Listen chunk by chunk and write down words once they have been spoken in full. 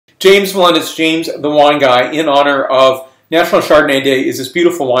James Melendez, James the Wine Guy, in honor of National Chardonnay Day, is this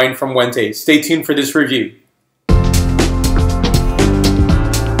beautiful wine from Wente. Stay tuned for this review.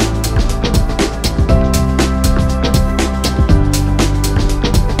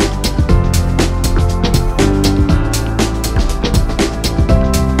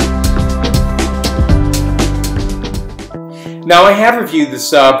 Now I have reviewed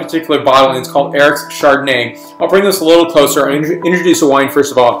this particular bottle, and it's called Eric's Chardonnay. I'll bring this a little closer and introduce the wine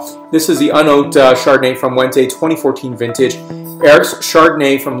first of all. This is the unoaked Chardonnay from Wente 2014 vintage. Eric's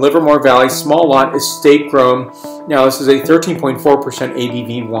Chardonnay from Livermore Valley, small lot, estate grown. Now this is a 13.4%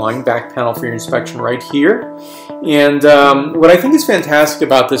 ABV wine. Back panel for your inspection right here. And what I think is fantastic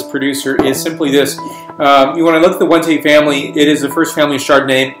about this producer is simply this. When I look at the Wente family, it is the first family of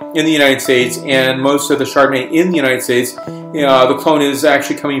Chardonnay in the United States, and most of the Chardonnay in the United States, the clone is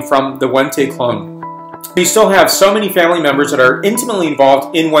actually coming from the Wente clone. We still have so many family members that are intimately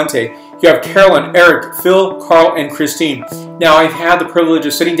involved in Wente. You have Carolyn, Eric, Phil, Carl, and Christine. Now, I've had the privilege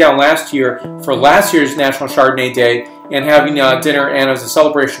of sitting down last year for last year's National Chardonnay Day and having dinner, and it was a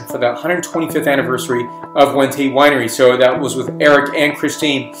celebration for the 125th anniversary of Wente Winery. So that was with Eric and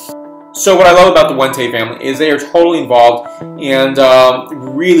Christine. So what I love about the Wente family is they are totally involved and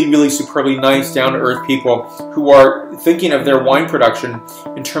really, really superbly nice, down-to-earth people who are thinking of their wine production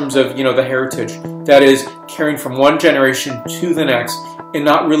in terms of, the heritage. That is, carrying from one generation to the next and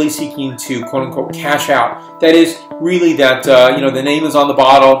not really seeking to, quote-unquote, cash out. That is really that, the name is on the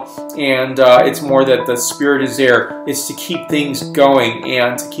bottle, and it's more that the spirit is there. It's to keep things going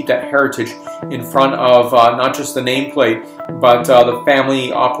and to keep that heritage in front of not just the nameplate, but the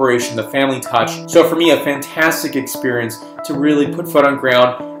family operation, the family touch. So for me, a fantastic experience to really put foot on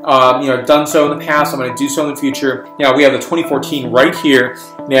ground. I've done so in the past. I'm going to do so in the future. Now we have the 2014 right here.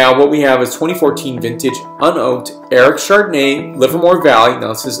 Now what we have is 2014 vintage unoaked Eric Chardonnay, Livermore Valley.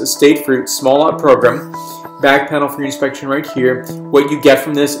 Now this is estate fruit, small lot program. Back panel for your inspection right here. What you get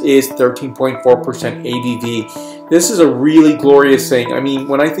from this is 13.4% ABV. This is a really glorious thing. I mean,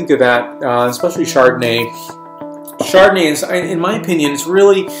 when I think of that, especially Chardonnay is, in my opinion, it's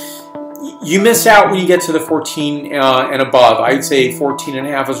really, you miss out when you get to the 14 and above. I'd say 14 and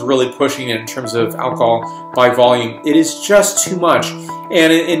a half is really pushing it in terms of alcohol by volume. It is just too much.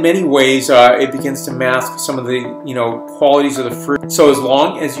 And in many ways, it begins to mask some of the, qualities of the fruit. So as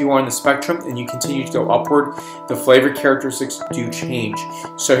long as you are on the spectrum and you continue to go upward, the flavor characteristics do change.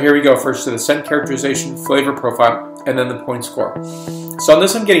 So here we go first to the scent characterization, flavor profile, and then the point score. So on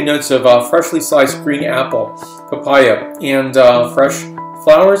this, I'm getting notes of freshly sliced green apple, papaya, and fresh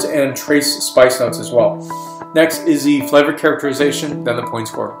flowers and trace spice notes as well. Next is the flavor characterization, then the point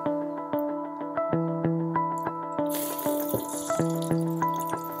score.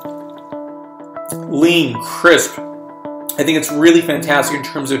 Lean, crisp. I think it's really fantastic in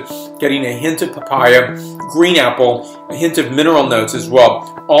terms of getting a hint of papaya, green apple, a hint of mineral notes as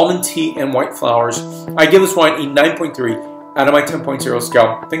well, almond tea and white flowers. I give this wine a 9.3 out of my 10.0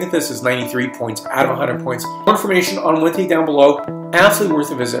 scale. Think of this as 93 points out of 100 points. More information on Wente down below. Absolutely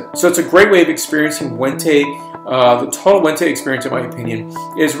worth a visit. So it's a great way of experiencing Wente. The total Wente experience, in my opinion,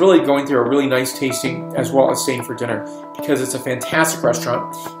 is really going through a really nice tasting as well as staying for dinner, because it's a fantastic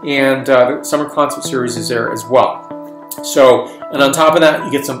restaurant, and the Summer Concert Series is there as well. So, and on top of that,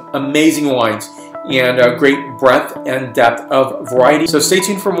 you get some amazing wines and great breadth and depth of variety. So stay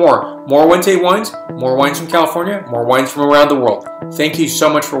tuned for more Wente wines, more wines from California, more wines from around the world. Thank you so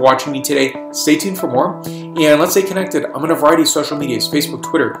much for watching me today. Stay tuned for more, and let's stay connected. I'm on a variety of social medias: Facebook,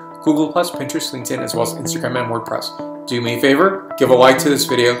 Twitter, Google+, Pinterest, LinkedIn, as well as Instagram and WordPress. Do me a favor, give a like to this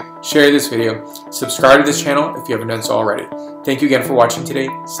video, share this video, subscribe to this channel if you haven't done so already. Thank you again for watching today.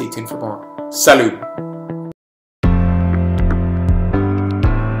 Stay tuned for more. Salud!